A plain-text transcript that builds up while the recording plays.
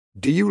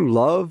Do you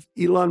love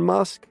Elon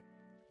Musk?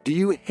 Do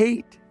you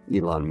hate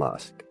Elon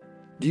Musk?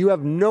 Do you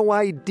have no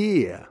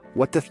idea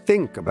what to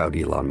think about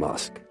Elon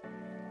Musk?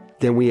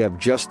 Then we have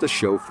just the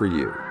show for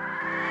you.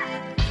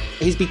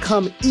 He's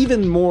become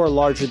even more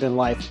larger than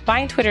life.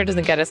 Buying Twitter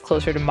doesn't get us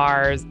closer to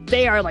Mars.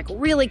 They are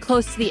really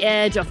close to the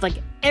edge of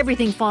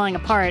everything falling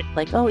apart.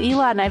 Oh,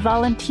 Elon, I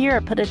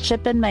volunteer. Put a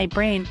chip in my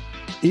brain.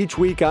 Each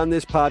week on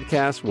this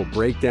podcast, we'll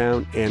break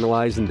down,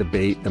 analyze, and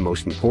debate the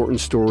most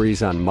important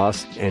stories on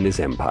Musk and his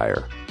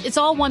empire. It's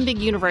all one big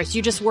universe.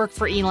 You just work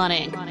for Elon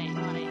Inc.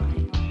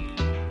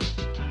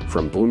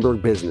 From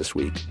Bloomberg Business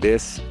Week,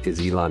 this is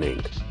Elon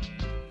Inc.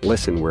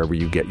 Listen wherever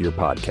you get your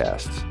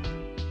podcasts.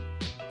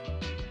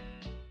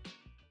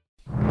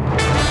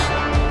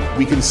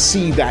 We can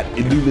see that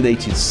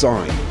illuminated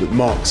sign that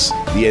marks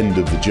the end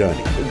of the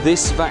journey.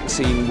 This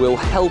vaccine will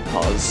help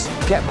us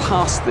get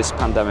past this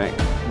pandemic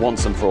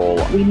once and for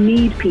all. We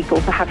need people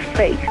to have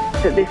faith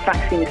that this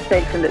vaccine is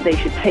safe and that they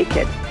should take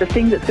it. The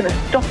thing that's going to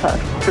stop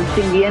us from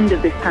seeing the end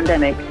of this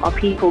pandemic are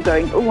people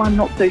going, oh, I'm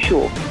not so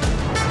sure.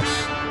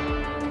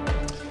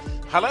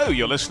 Hello,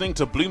 you're listening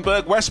to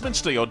Bloomberg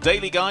Westminster, your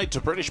daily guide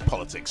to British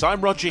politics. I'm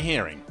Roger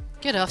Hearing.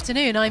 Good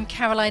afternoon, I'm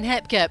Caroline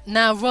Hepker.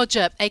 Now,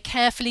 Roger, a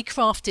carefully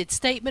crafted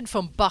statement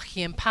from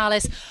Buckingham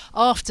Palace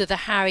after the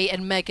Harry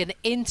and Meghan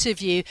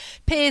interview.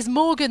 Piers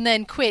Morgan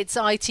then quits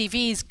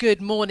ITV's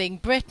Good Morning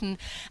Britain,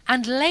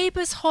 and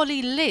Labour's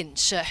Holly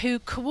Lynch, who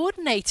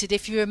coordinated,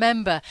 if you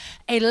remember,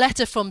 a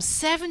letter from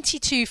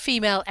 72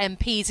 female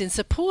MPs in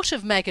support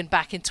of Meghan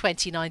back in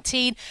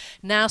 2019,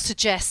 now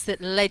suggests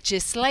that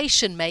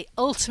legislation may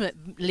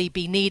ultimately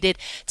be needed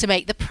to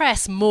make the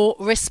press more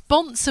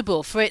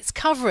responsible for its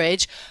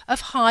coverage of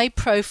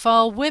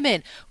high-profile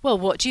women. Well,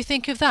 what do you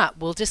think of that?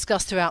 We'll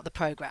discuss throughout the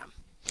programme.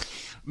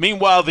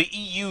 Meanwhile, the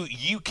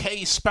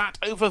EU-UK spat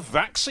over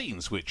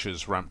vaccines, which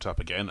has ramped up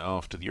again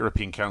after the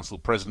European Council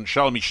President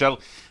Charles Michel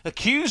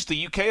accused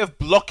the UK of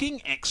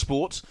blocking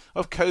exports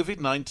of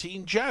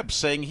COVID-19 jabs,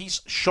 saying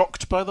he's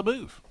shocked by the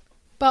move.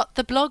 But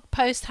the blog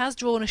post has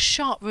drawn a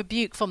sharp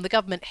rebuke from the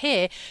government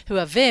here, who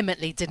are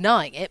vehemently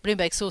denying it.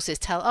 Bloomberg sources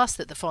tell us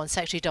that the Foreign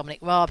Secretary Dominic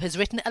Raab has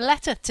written a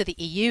letter to the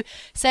EU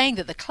saying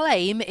that the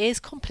claim is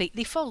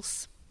completely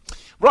false.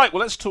 Right,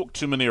 well, let's talk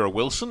to Munira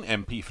Wilson,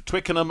 MP for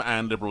Twickenham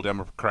and Liberal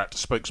Democrat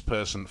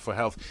spokesperson for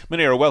health.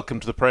 Munira, welcome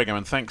to the programme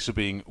and thanks for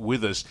being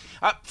with us.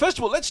 First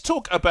of all, let's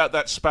talk about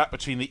that spat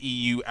between the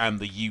EU and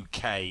the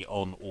UK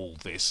on all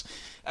this.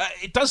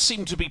 It does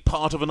seem to be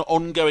part of an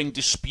ongoing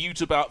dispute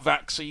about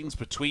vaccines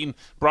between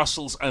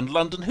Brussels and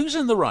London. Who's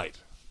in the right?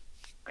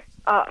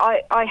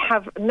 I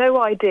have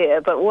no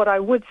idea, but what I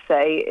would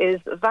say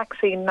is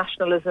vaccine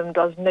nationalism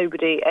does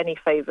nobody any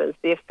favours.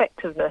 The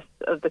effectiveness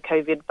of the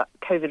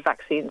COVID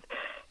vaccines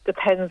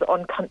depends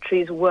on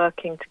countries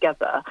working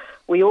together.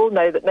 We all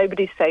know that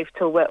nobody's safe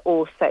till we're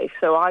all safe.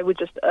 So I would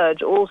just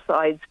urge all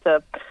sides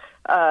to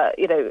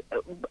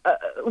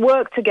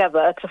work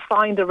together to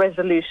find a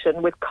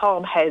resolution with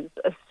calm heads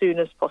as soon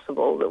as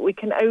possible. That we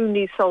can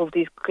only solve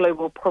these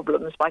global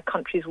problems by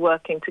countries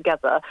working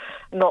together,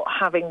 not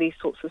having these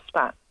sorts of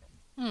spats.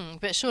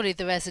 But surely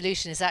the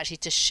resolution is actually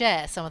to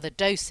share some of the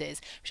doses,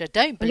 which I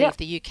don't believe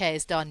the UK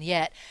has done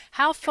yet.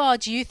 How far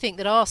do you think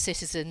that our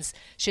citizens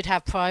should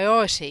have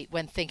priority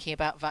when thinking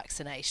about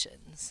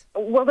vaccinations?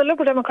 Well, the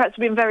Liberal Democrats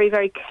have been very,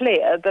 very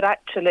clear that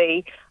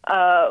actually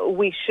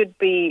we should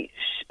be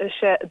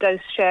dose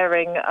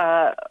sharing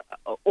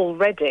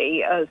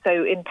already.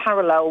 So in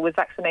parallel with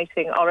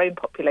vaccinating our own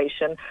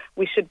population,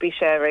 we should be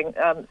sharing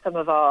some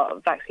of our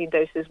vaccine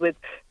doses with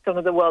some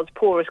of the world's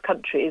poorest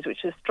countries,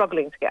 which are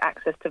struggling to get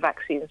access to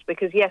vaccines.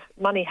 Because, yes,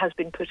 money has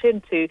been put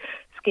into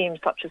schemes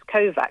such as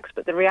COVAX,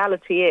 but the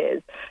reality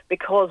is,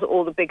 because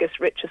all the biggest,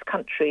 richest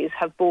countries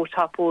have bought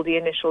up all the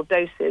initial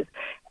doses,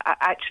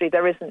 actually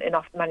there isn't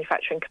enough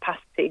manufacturing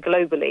capacity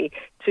globally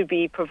to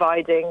be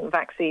providing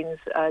vaccines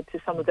to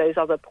some of those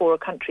other poorer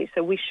countries.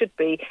 So we should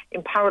be,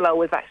 in parallel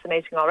with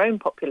vaccinating our own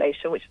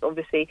population, which is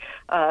obviously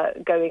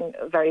going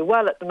very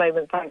well at the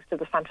moment thanks to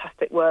the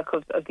fantastic work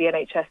of the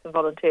NHS and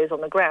volunteers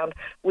on the ground,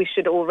 we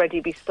should already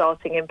be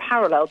starting in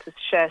parallel to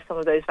share some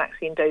of those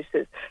vaccine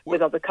doses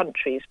with other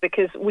countries,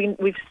 because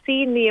we've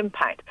seen the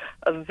impact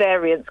of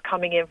variants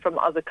coming in from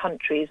other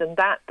countries, and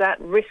that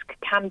risk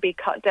can be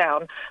cut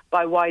down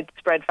by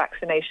widespread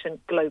vaccination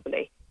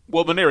globally.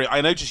 Well, Munira,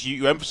 I notice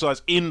you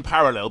emphasise in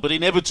parallel, but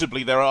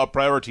inevitably there are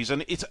priorities,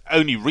 and it's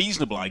only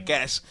reasonable, I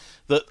guess,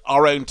 that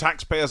our own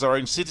taxpayers, our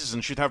own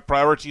citizens should have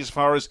priority as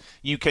far as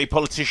UK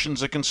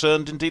politicians are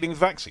concerned in dealing with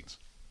vaccines.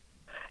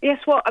 Yes,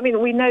 well, I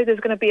mean, we know there's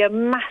going to be a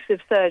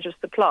massive surge of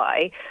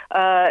supply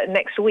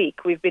next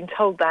week. We've been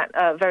told that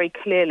very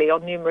clearly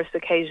on numerous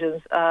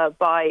occasions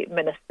by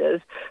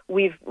ministers.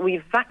 We've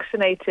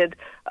vaccinated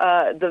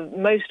the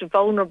most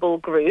vulnerable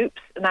groups.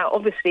 Now,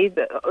 obviously,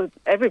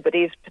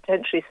 everybody is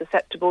potentially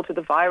susceptible to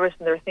the virus,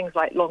 and there are things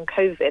like long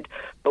COVID,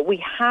 but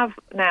we have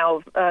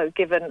now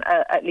given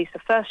at least a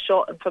first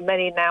shot, and for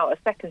many now a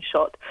second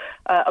shot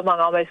among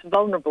our most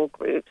vulnerable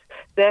groups.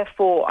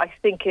 Therefore, I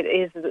think it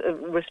is a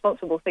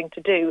responsible thing to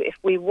do do if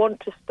we want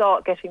to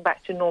start getting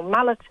back to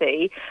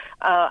normality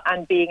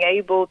and being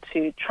able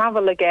to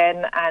travel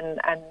again and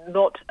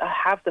not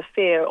have the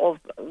fear of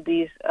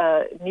these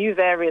new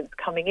variants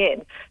coming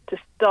in, to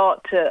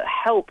start to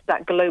help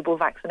that global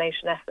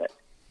vaccination effort.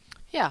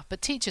 Yeah,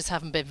 but teachers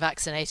haven't been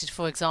vaccinated,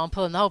 for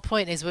example, and the whole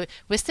point is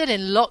we're still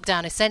in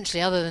lockdown,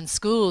 essentially, other than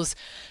schools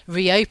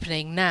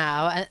reopening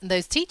now, and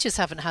those teachers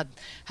haven't had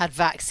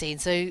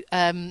vaccines. So,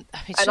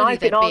 I've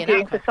been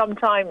arguing for some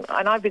time,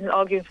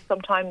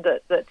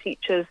 that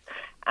teachers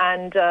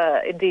and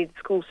indeed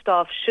school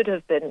staff should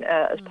have been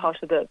as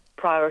part of the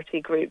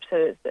priority group.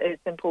 So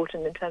it's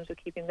important in terms of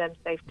keeping them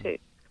safe too.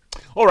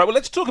 All right, well,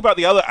 let's talk about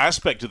the other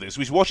aspect of this,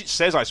 which is what it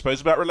says, I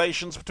suppose, about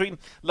relations between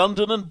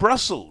London and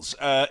Brussels.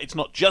 It's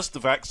not just the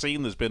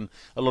vaccine. There's been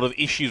a lot of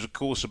issues, of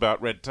course,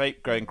 about red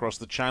tape going across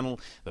the channel.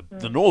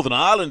 The Northern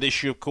Ireland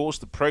issue, of course,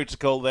 the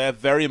protocol there,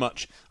 very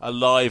much a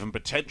live and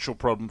potential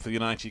problem for the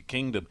United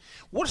Kingdom.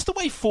 What's the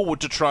way forward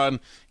to try and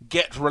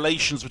get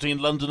relations between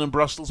London and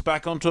Brussels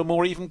back onto a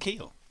more even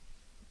keel?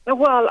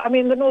 Well, I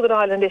mean, the Northern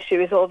Ireland issue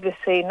is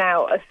obviously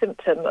now a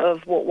symptom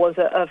of what was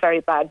a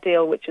very bad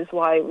deal, which is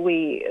why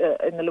we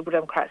in the Liberal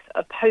Democrats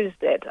opposed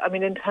it. I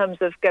mean, in terms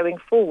of going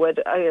forward,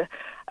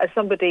 as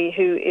somebody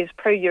who is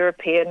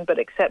pro-European but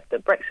accepts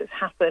that Brexit's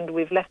happened,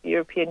 we've left the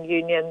European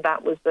Union,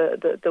 that was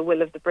the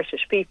will of the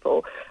British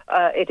people,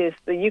 it is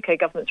the UK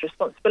government's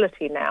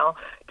responsibility now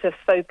to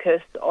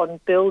focus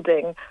on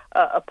building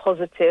a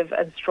positive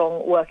and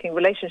strong working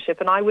relationship.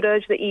 And I would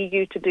urge the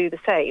EU to do the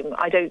same.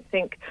 I don't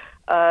think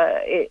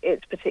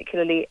it's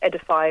particularly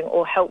edifying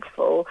or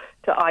helpful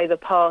to either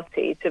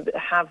party to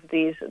have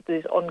these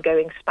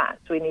ongoing spats.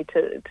 We need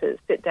to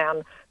sit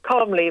down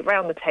calmly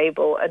around the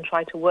table and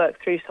try to work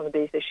through some of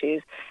these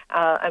issues,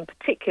 and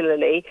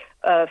particularly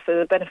for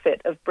the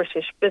benefit of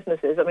British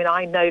businesses. I mean,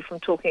 I know from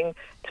talking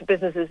to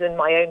businesses in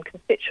my own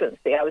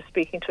constituency, I was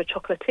speaking to a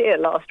chocolatier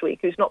last week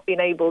who's not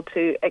been able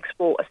to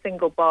export a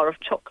single bar of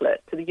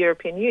chocolate to the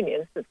European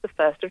Union since the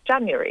 1st of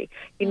January.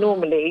 He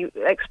normally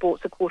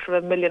exports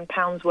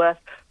 £250,000 worth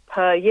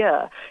per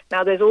year.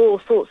 Now, there's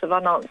all sorts of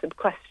unanswered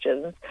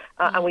questions,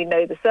 and we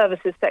know the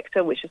services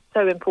sector, which is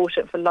so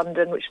important for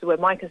London, which is where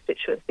my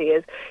constituency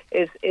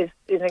is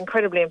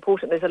incredibly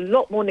important. There's a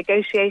lot more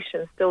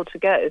negotiations still to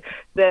go.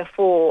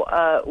 Therefore,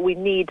 we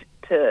need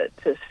to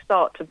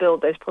start to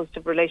build those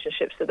positive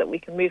relationships so that we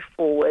can move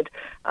forward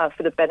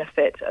for the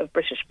benefit of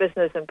British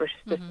business and British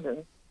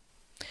citizens.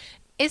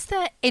 Is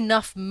there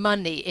enough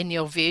money, in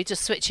your view,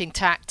 just switching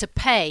tack, to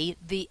pay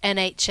the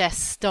NHS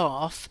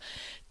staff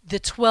the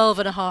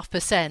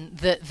 12.5%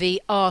 that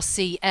the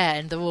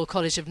RCN, the Royal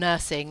College of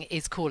Nursing,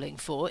 is calling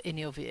for, in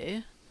your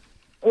view?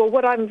 Well,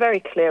 what I'm very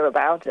clear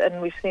about,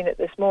 and we've seen it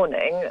this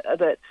morning,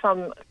 that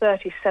some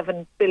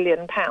 £37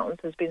 billion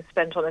has been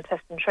spent on a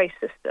test and trace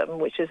system,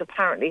 which is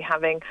apparently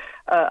having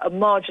a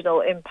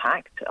marginal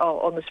impact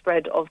on the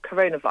spread of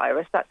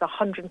coronavirus. That's a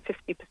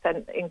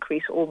 150%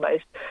 increase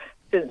almost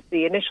since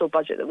the initial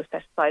budget that was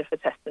set aside for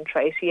test and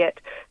trace, yet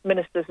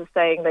ministers are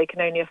saying they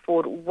can only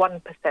afford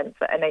 1%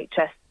 for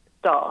NHS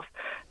staff.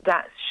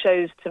 That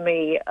shows to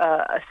me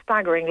a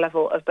staggering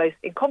level of both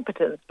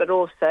incompetence but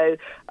also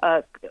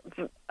a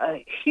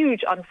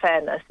huge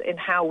unfairness in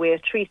how we're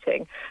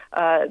treating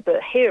the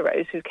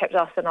heroes who kept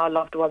us and our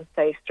loved ones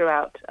safe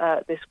throughout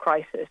this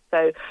crisis.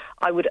 So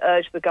I would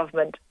urge the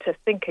government to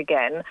think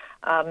again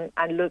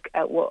and look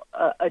at what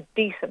a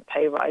decent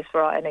pay rise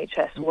for our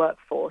NHS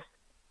workforce.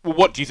 Well,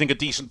 what do you think a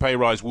decent pay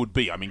rise would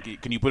be? I mean,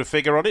 can you put a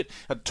figure on it?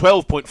 At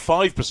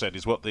 12.5%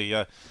 is what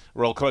the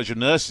Royal College of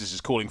Nurses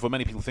is calling for.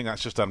 Many people think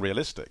that's just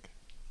unrealistic.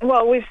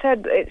 Well, we've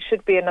said it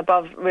should be an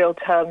above real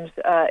terms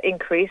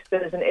increase.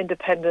 There's an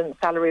independent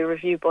salary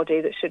review body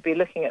that should be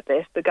looking at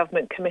this. The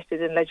government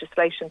committed in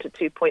legislation to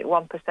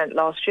 2.1%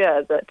 last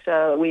year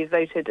that we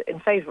voted in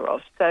favour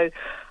of. So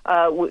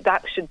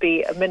that should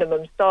be a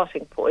minimum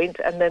starting point,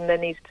 and then there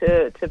needs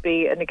to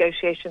be a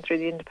negotiation through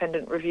the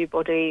independent review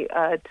body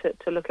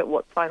to look at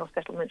what final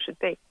settlement should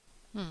be.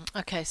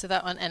 Okay, so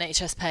that on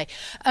NHS pay.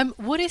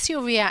 What is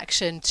your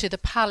reaction to the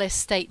Palace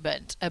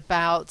statement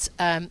about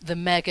the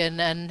Meghan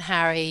and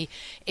Harry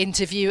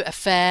interview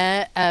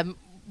affair?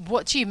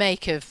 What do you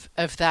make of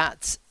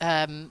that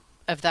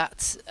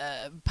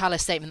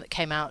Palace statement that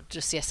came out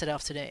just yesterday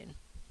afternoon?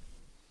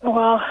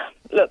 Well,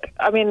 look,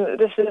 I mean,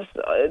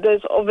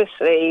 there's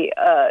obviously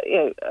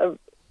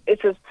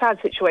it's a sad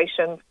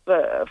situation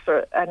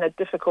and a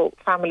difficult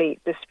family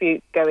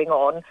dispute going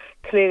on.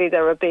 Clearly,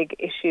 there are big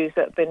issues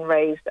that have been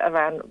raised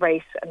around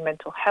race and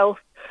mental health.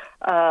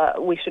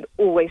 We should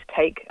always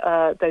take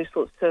those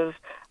sorts of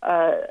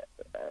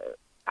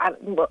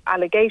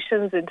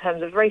allegations in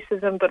terms of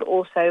racism, but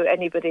also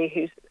anybody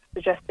who's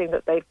suggesting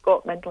that they've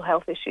got mental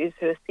health issues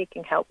who are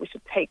seeking help. We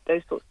should take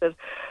those sorts of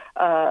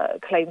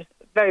claims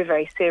very,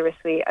 very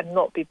seriously and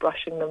not be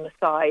brushing them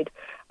aside.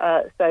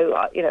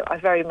 I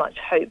very much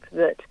hope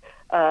that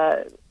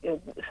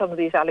some of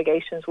these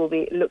allegations will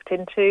be looked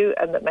into,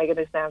 and that Meghan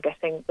is now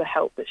getting the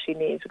help that she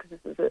needs, because this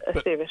is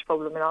a serious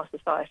problem in our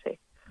society.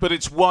 But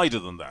it's wider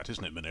than that,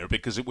 isn't it, Munira?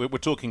 Because we're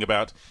talking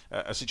about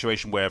a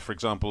situation where, for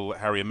example,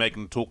 Harry and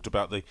Meghan talked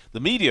about the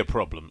media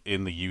problem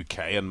in the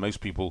UK, and most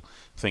people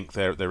think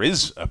there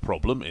is a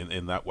problem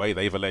in that way.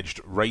 They've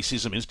alleged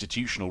racism,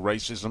 institutional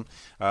racism,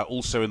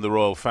 also in the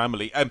royal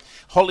family.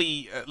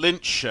 Holly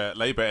Lynch,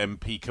 Labour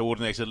MP,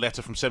 coordinated a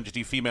letter from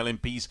 72 female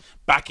MPs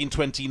back in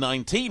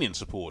 2019 in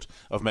support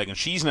of Meghan.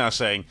 She's now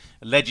saying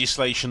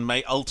legislation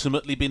may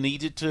ultimately be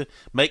needed to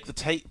make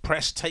the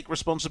press take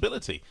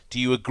responsibility. Do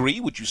you agree?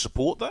 Would you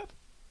support that?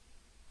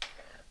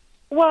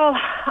 Well,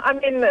 I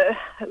mean,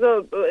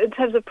 in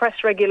terms of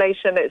press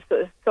regulation, it's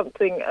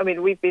something. I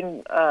mean, we've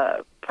been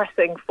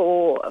pressing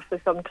for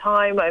some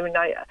time. I mean,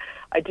 I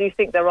do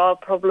think there are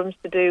problems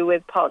to do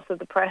with parts of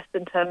the press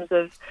in terms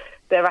of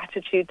their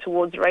attitude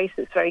towards race.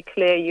 It's very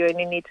clear. You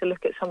only need to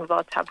look at some of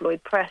our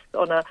tabloid press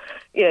on a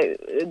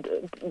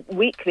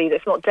weekly,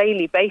 if not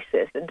daily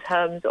basis, in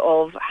terms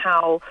of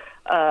how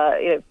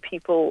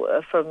people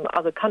from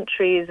other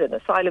countries and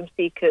asylum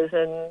seekers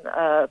and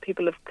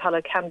people of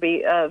colour can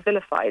be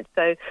vilified.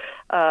 So,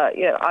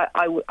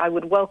 I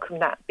would welcome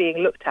that being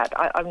looked at.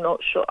 I'm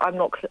not sure.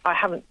 I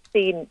haven't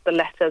seen the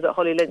letter that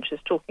Holly Lynch is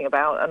talking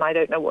about, and I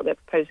don't know what they're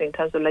proposing in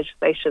terms of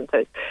legislation.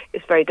 So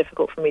it's very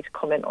difficult for me to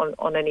comment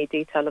on any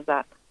detail of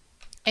that.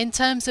 In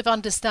terms of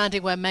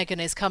understanding where Meghan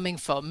is coming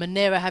from,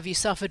 Munira, have you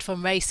suffered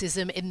from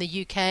racism in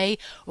the UK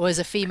or as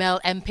a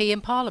female MP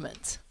in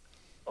Parliament?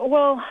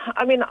 Well,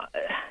 I mean,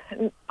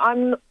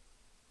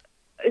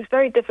 it's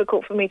very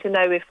difficult for me to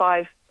know if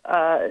I've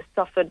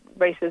suffered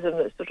racism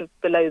that's sort of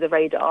below the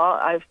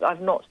radar.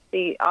 I've not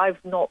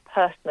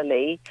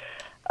personally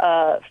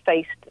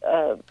faced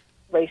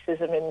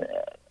racism in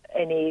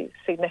any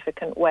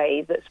significant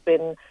way that's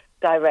been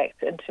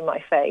direct into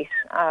my face.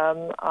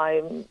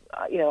 I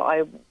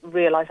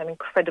realise I'm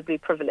incredibly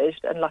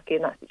privileged and lucky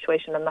in that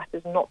situation, and that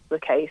is not the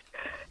case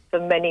for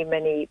many,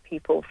 many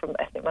people from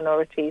ethnic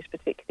minorities,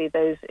 particularly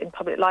those in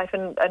public life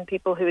and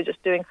people who are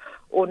just doing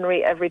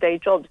ordinary everyday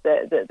jobs.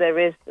 There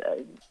is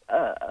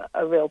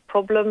a real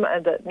problem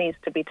and that needs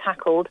to be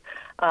tackled.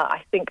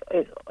 I think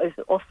is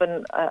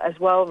often as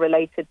well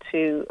related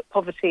to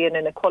poverty and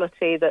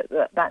inequality,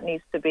 that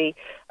needs to be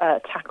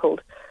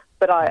tackled.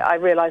 But I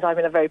realise I'm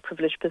in a very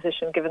privileged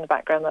position, given the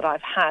background that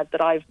I've had,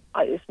 that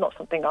it's not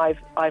something I've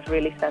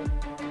really sensed.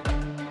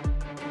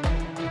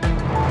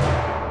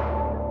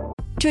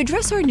 To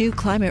address our new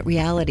climate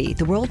reality,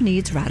 the world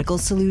needs radical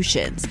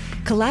solutions.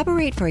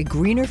 Collaborate for a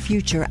greener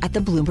future at the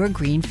Bloomberg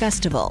Green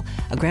Festival,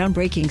 a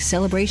groundbreaking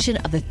celebration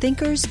of the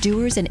thinkers,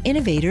 doers, and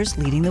innovators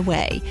leading the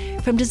way.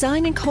 From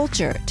design and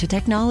culture to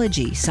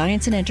technology,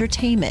 science, and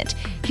entertainment,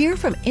 hear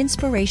from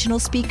inspirational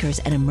speakers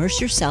and immerse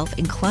yourself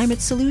in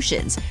climate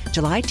solutions.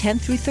 July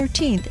 10th through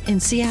 13th in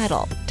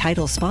Seattle.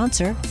 Title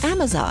sponsor,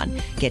 Amazon.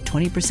 Get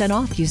 20%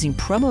 off using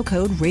promo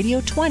code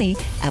Radio20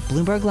 at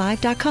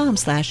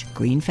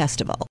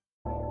BloombergLive.com/greenfestival.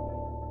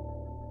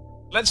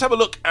 Let's have a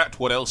look at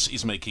what else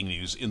is making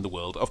news in the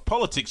world of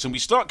politics. And we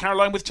start,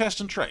 Caroline, with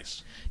Test and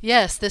Trace.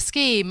 Yes, the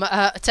scheme,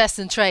 Test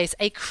and Trace,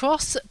 a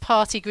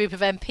cross-party group of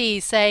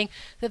MPs saying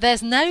that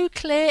there's no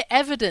clear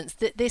evidence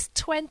that this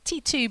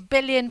 £22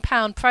 billion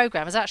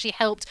programme has actually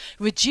helped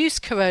reduce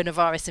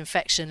coronavirus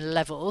infection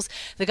levels.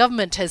 The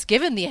government has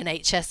given the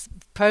NHS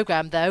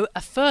programme, though, a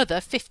further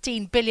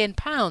 £15 billion,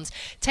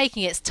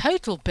 taking its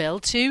total bill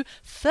to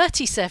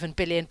 £37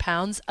 billion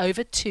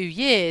over 2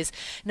 years.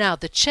 Now,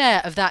 the chair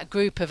of that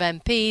group of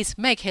MPs,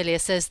 Meg Hillier,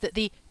 says that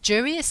the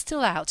jury is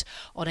still out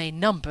on a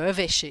number of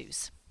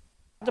issues.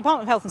 The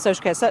Department of Health and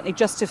Social Care certainly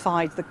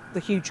justified the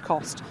huge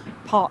cost,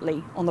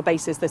 partly on the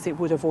basis that it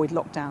would avoid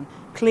lockdown.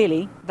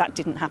 Clearly, that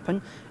didn't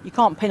happen. You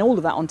can't pin all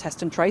of that on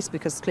Test and Trace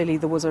because clearly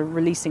there was a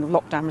releasing of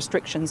lockdown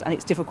restrictions, and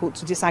it's difficult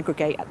to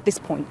disaggregate at this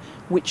point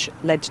which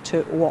led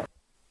to what.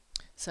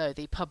 So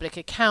the Public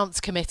Accounts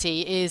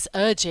Committee is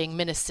urging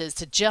ministers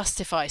to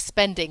justify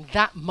spending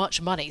that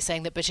much money,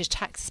 saying that British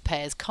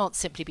taxpayers can't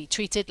simply be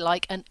treated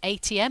like an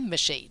ATM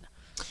machine.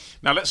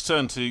 Now let's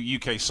turn to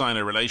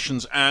UK-Sino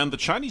relations, and the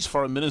Chinese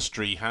Foreign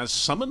Ministry has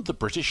summoned the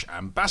British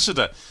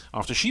ambassador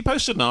after she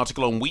posted an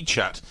article on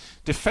WeChat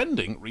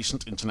defending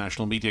recent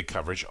international media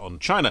coverage on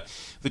China.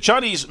 The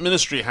Chinese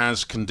ministry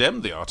has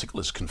condemned the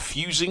article as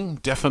confusing,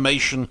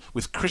 defamation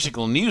with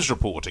critical news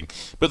reporting,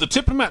 but the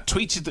diplomat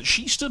tweeted that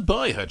she stood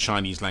by her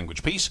Chinese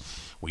language piece.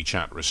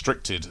 WeChat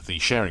restricted the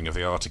sharing of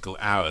the article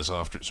hours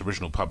after its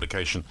original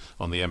publication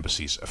on the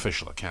embassy's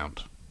official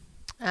account.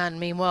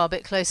 And meanwhile, a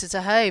bit closer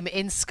to home,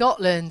 in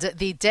Scotland,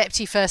 the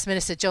Deputy First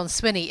Minister John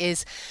Swinney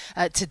is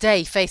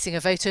today facing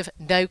a vote of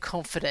no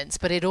confidence,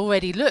 but it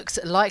already looks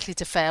likely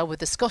to fail, with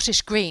the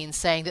Scottish Greens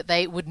saying that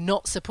they would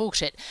not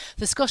support it.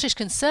 The Scottish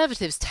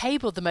Conservatives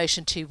tabled the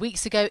motion 2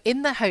 weeks ago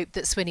in the hope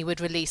that Swinney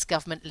would release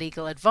government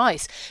legal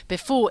advice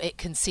before it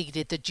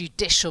conceded the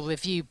judicial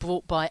review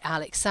brought by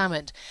Alex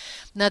Salmond.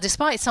 Now,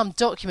 despite some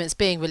documents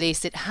being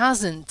released, it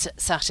hasn't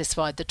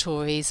satisfied the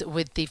Tories,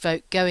 with the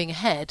vote going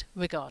ahead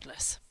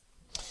regardless.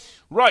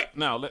 Right,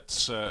 now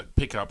let's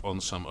pick up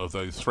on some of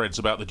those threads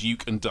about the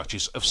Duke and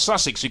Duchess of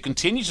Sussex, who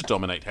continue to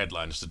dominate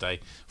headlines today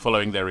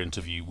following their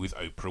interview with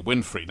Oprah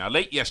Winfrey. Now,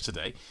 late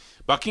yesterday,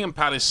 Buckingham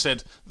Palace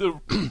said the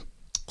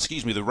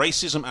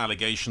racism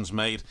allegations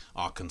made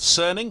are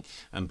concerning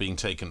and being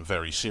taken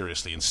very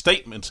seriously. In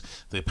statement,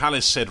 the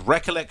palace said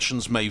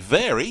recollections may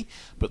vary,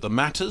 but the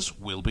matters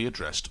will be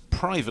addressed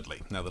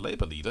privately. Now, the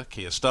Labour leader,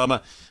 Keir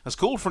Starmer, has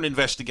called for an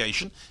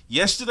investigation.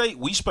 Yesterday,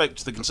 we spoke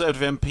to the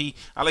Conservative MP,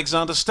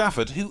 Alexander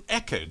Stafford, who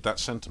echoed that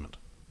sentiment.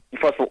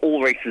 First of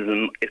all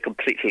racism is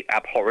completely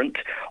abhorrent.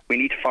 We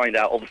need to find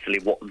out, obviously,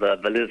 what the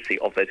validity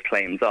of those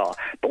claims are.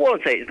 But what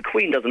I'd say is the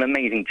Queen does an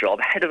amazing job,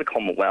 head of the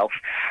Commonwealth,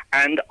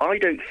 and I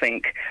don't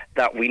think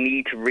that we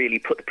need to really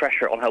put the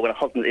pressure on her when her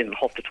husband is in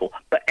hospital.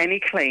 But any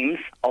claims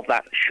of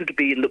that should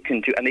be looked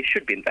into, and they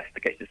should be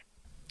investigated.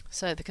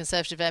 So the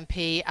Conservative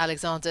MP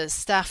Alexander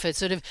Stafford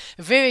sort of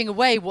veering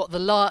away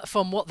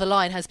from what the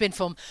line has been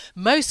from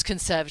most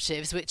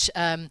Conservatives, which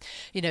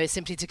is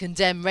simply to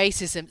condemn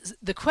racism.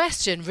 The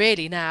question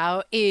really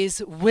now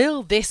is,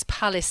 will this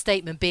palace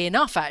statement be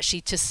enough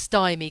actually to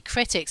stymie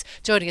critics?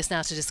 Joining us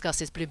now to discuss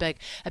his Bloomberg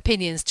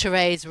opinions,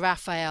 Therese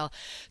Raphael.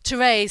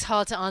 Therese,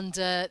 hard to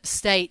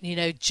understate,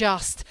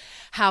 just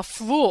how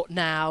fraught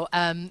now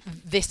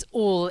this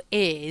all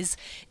is.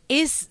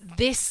 Is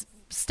this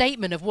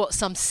statement of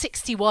some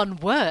 61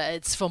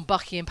 words from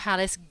Buckingham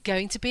Palace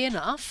going to be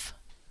enough?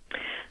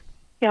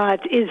 Yeah,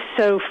 it is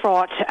so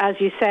fraught, as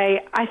you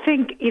say. I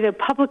think,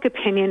 public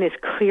opinion is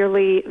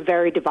clearly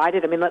very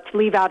divided. I mean, let's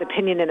leave out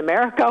opinion in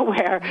America,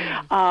 where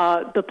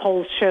the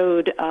polls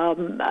showed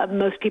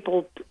most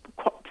people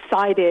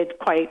sided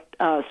quite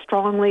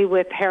strongly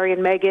with Harry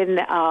and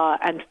Meghan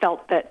and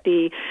felt that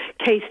the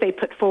case they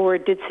put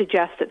forward did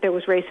suggest that there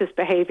was racist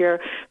behavior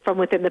from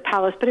within the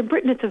palace. But in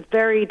Britain, it's a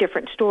very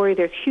different story.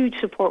 There's huge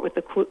support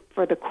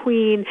for the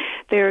Queen.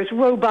 There's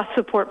robust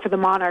support for the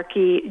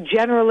monarchy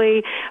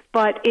generally,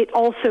 but it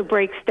also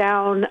breaks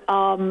down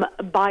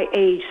by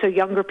age. So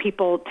younger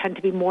people tend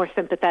to be more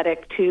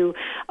sympathetic to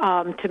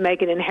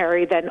Meghan and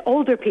Harry than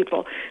older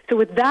people. So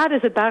with that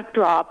as a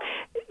backdrop,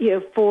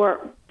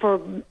 for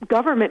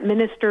government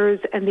ministers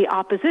and the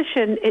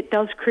opposition, it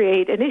does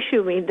create an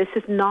issue. I mean, this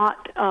is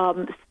not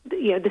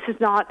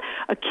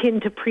akin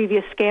to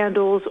previous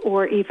scandals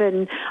or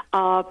even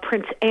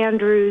Prince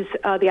Andrew's,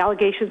 the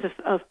allegations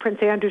of Prince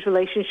Andrew's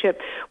relationship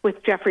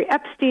with Jeffrey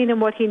Epstein and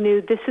what he knew.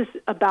 This is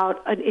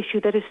about an issue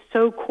that is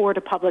so core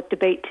to public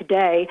debate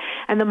today,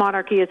 and the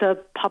monarchy is a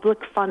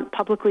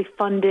publicly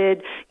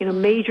funded,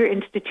 major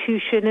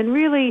institution, and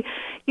really,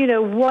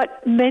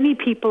 what many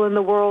people in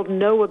the world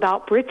know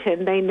about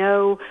Britain. They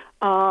know.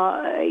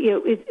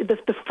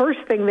 The first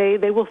thing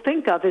they will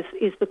think of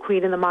is the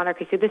Queen and the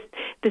monarchy. So this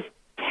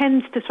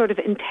tends to sort of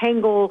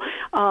entangle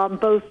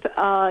both,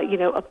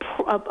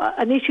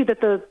 an issue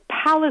that the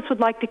palace would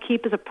like to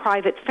keep as a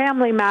private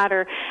family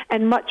matter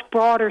and much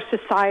broader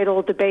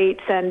societal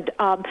debates. And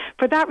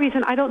for that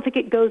reason, I don't think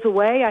it goes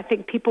away. I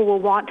think people will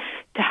want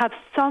to have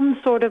some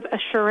sort of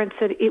assurance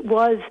that it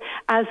was,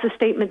 as the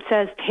statement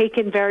says,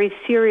 taken very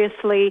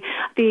seriously.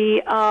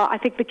 I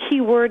think the key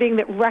wording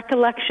that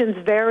recollections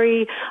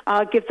vary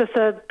gives us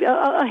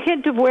a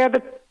hint of where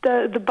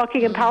the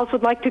Buckingham Palace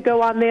would like to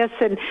go on this,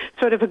 and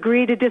sort of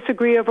agree to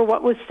disagree over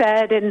what was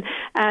said, and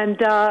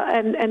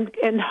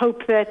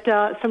hope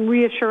that some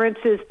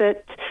reassurances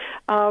that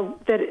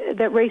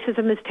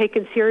racism is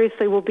taken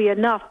seriously will be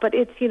enough. But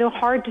it's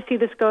hard to see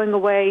this going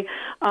away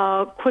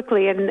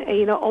quickly,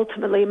 and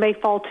ultimately it may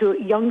fall to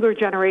a younger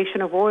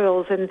generation of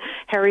royals and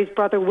Harry's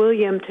brother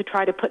William to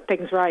try to put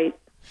things right.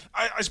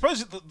 I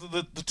suppose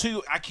the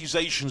two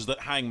accusations that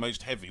hang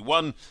most heavy,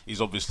 one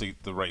is obviously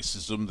the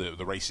racism,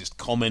 the racist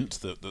comment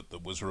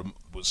that was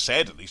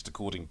said, at least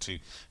according to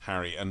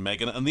Harry and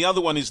Meghan, and the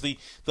other one is the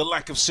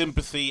lack of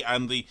sympathy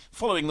and the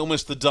following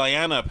almost the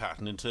Diana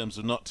pattern in terms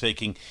of not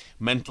taking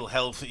mental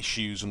health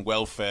issues and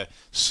welfare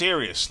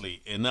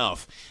seriously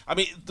enough. I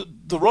mean,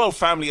 the royal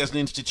family as an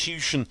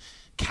institution,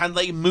 can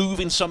they move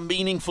in some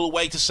meaningful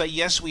way to say,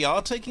 yes, we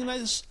are taking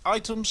those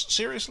items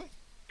seriously?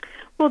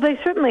 Well, they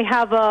certainly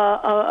have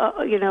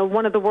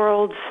one of the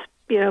world's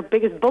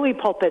biggest bully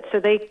pulpits, so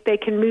they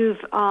can move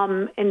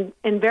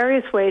in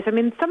various ways. I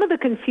mean, some of the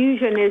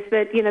confusion is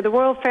that the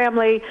royal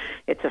family,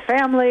 it's a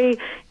family.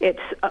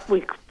 It's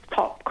we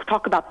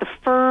talk about the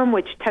firm,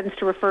 which tends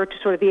to refer to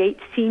sort of the 8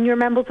 senior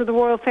members of the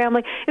royal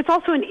family. It's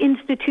also an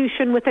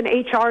institution with an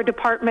HR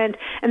department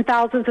and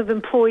thousands of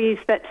employees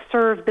that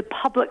serve the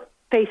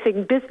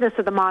public-facing business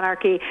of the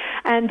monarchy.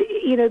 And,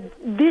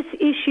 this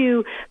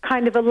issue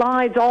kind of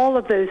elides all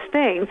of those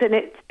things, and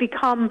it's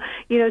become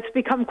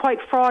quite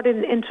fraught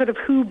in sort of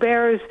who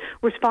bears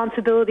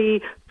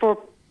responsibility for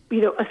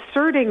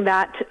asserting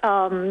that,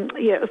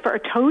 for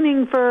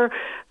atoning for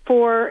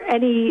for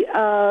any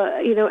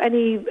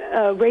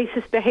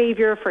racist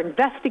behavior, for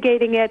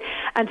investigating it.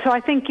 And so I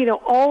think,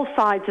 all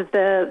sides of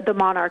the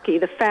monarchy,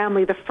 the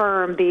family, the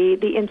firm,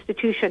 the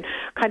institution,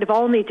 kind of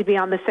all need to be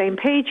on the same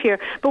page here.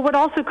 But what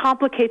also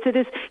complicates it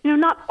is,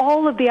 not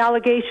all of the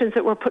allegations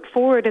that were put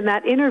forward in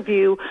that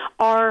interview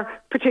are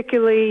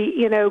particularly,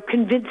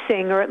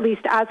 convincing, or at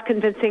least as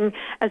convincing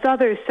as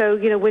others. So,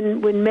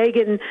 when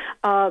Meghan,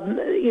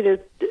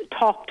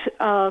 talked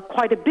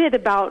quite a bit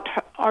about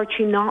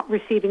Archie not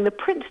receiving the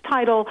prince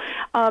title,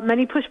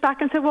 many pushed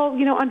back and said, well,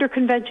 under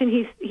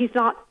convention, he's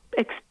not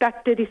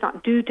expected, he's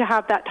not due to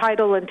have that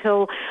title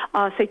until,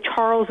 say,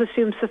 Charles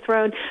assumes the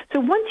throne. So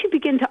once you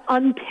begin to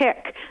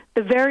unpick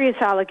the various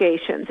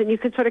allegations, and you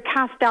can sort of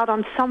cast doubt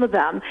on some of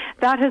them,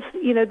 that has,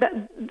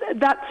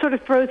 that sort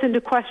of throws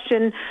into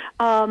question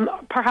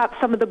perhaps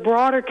some of the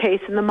broader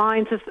case in the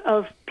minds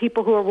of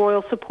people who are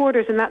royal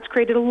supporters, and that's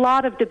created a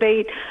lot of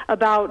debate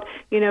about,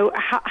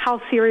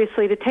 how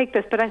seriously to take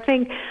this. But I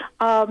think,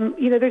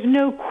 there's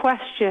no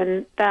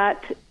question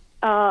that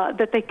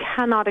they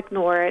cannot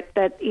ignore it,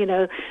 that,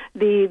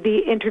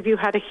 the interview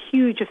had a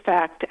huge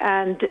effect.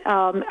 And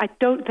I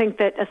don't think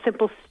that a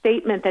simple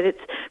statement that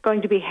it's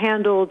going to be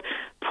handled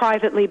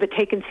privately but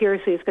taken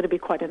seriously is going to be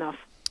quite enough.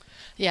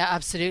 Yeah,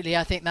 absolutely.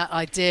 I think that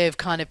idea of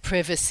kind of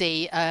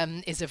privacy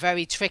is a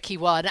very tricky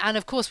one. And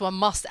of course, one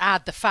must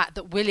add the fact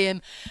that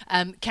William,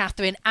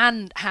 Catherine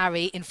and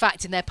Harry, in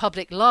fact, in their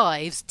public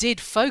lives, did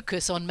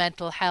focus on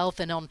mental health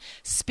and on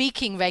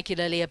speaking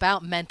regularly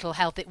about mental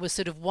health. It was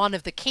sort of one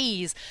of the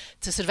keys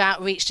to sort of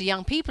outreach to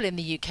young people in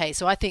the UK.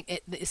 So I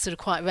think it's sort of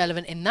quite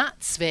relevant in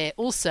that sphere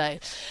also.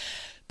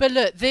 But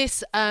look,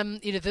 this,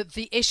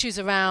 the issues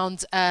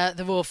around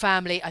the royal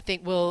family, I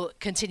think, will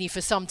continue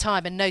for some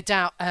time, and no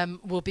doubt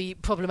will be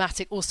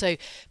problematic also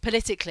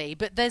politically.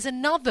 But there's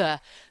another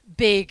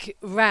big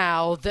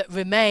row that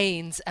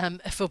remains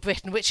for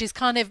Britain, which is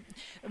kind of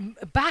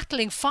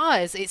battling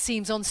fires, it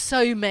seems, on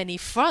so many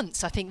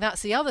fronts. I think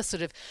that's the other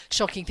sort of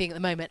shocking thing at the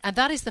moment, and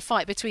that is the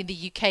fight between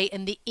the UK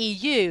and the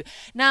EU.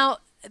 Now,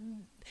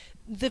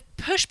 the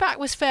pushback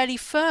was fairly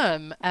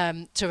firm,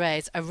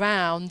 Therese,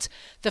 around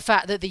the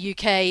fact that the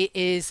UK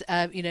is,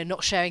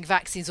 not sharing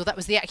vaccines, or that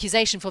was the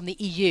accusation from the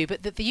EU,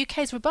 but that the UK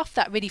has rebuffed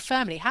that really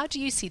firmly. How do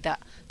you see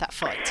that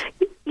fight?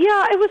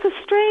 Yeah, it was a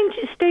strange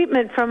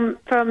statement from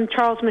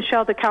Charles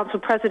Michel, the council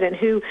president,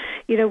 who,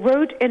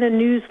 wrote in a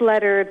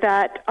newsletter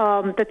that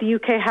that the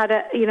UK had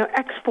a,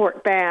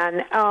 export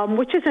ban,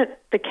 which isn't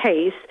the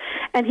case,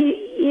 and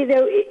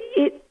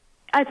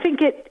I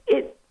think it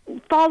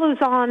follows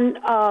on,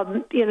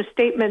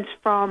 statements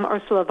from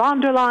Ursula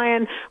von der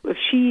Leyen.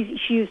 She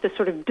used a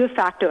sort of de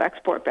facto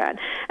export ban.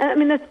 And I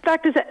mean, the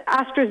fact is that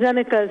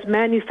AstraZeneca's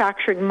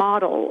manufacturing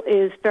model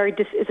is a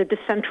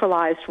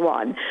decentralized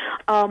one,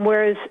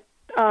 whereas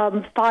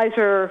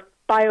Pfizer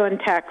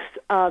BioNTech's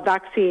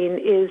vaccine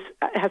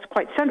has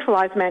quite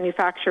centralized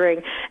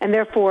manufacturing, and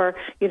therefore,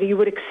 you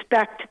would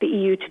expect the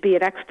EU to be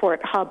an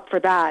export hub for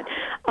that.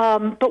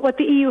 But what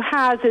the EU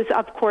has is,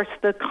 of course,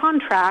 the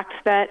contract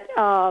that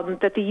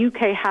the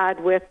UK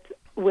had with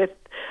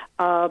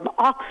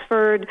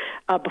Oxford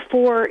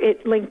before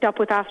it linked up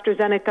with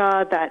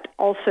AstraZeneca, that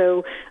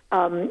also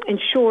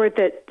ensured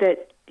that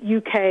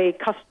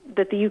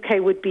the UK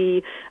would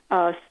be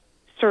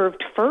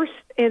served first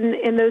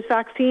in those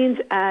vaccines,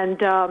 and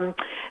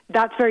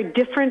that's very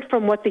different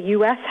from what the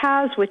U.S.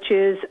 has, which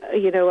is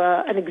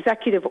an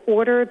executive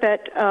order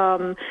that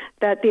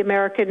the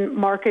American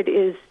market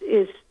is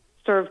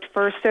served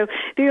first. So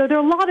there are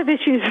a lot of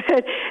issues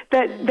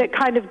that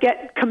kind of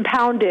get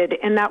compounded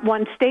in that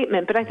one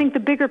statement. But I think the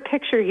bigger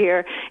picture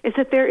here is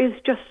that there is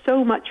just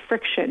so much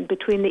friction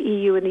between the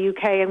EU and the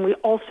UK, and we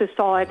also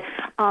saw it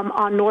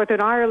on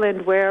Northern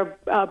Ireland, where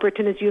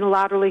Britain has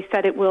unilaterally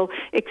said it will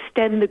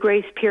extend the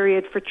grace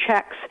period for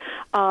checks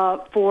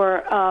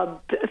for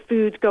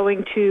foods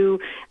going to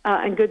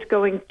and goods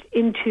going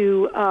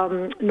into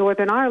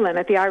Northern Ireland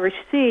at the Irish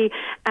Sea,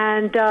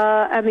 and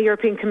the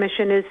European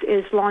Commission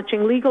is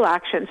launching legal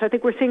action. So I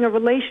think we're seeing a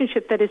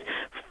relationship that is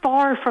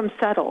far from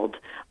settled,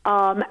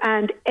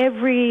 and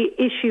every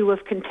issue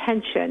of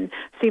contention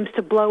seems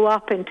to blow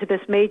up into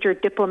this major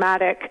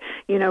diplomatic,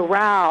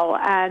 row.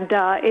 And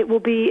it will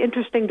be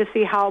interesting to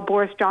see how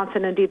Boris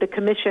Johnson, indeed the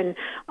Commission,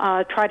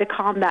 try to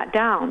calm that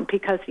down,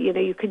 because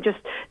you can just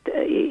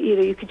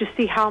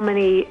see how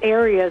many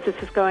areas this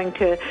is going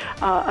to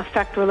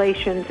affect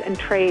relations and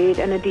trade,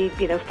 and indeed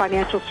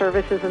financial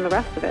services and the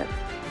rest of it.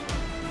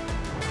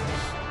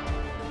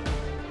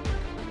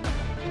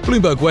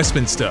 Bloomberg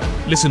Westminster.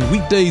 Listen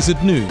weekdays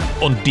at noon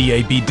on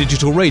DAB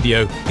Digital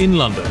Radio in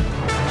London.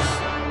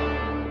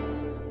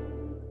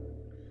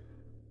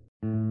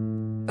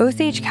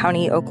 Osage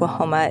County,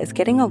 Oklahoma is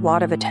getting a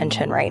lot of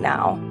attention right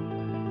now.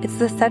 It's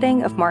the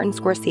setting of Martin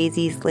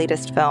Scorsese's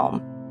latest film,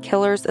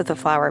 Killers of the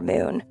Flower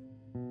Moon.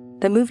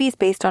 The movie is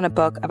based on a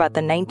book about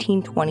the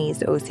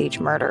 1920s Osage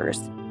murders,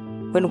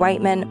 when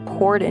white men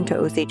poured into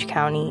Osage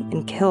County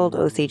and killed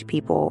Osage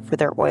people for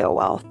their oil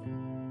wealth.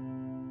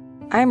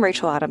 I'm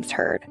Rachel Adams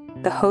Heard,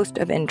 the host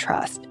of In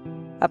Trust,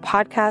 a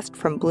podcast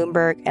from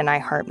Bloomberg and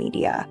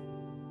iHeartMedia.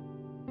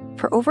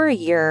 For over a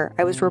year,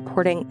 I was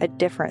reporting a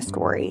different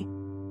story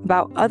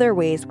about other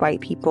ways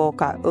white people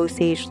got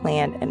Osage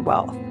land and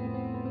wealth,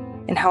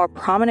 and how a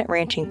prominent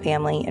ranching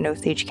family in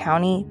Osage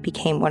County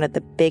became one of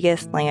the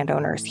biggest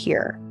landowners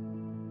here.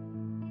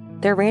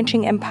 Their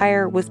ranching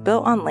empire was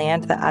built on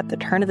land that at the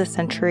turn of the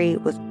century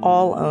was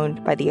all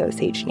owned by the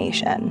Osage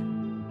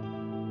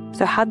Nation.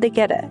 So how'd they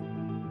get it?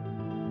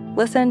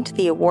 Listen to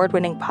the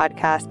award-winning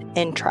podcast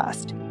In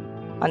Trust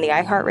on the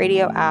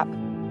iHeartRadio app,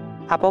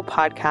 Apple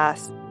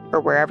Podcasts,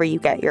 or wherever you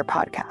get your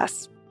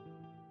podcasts.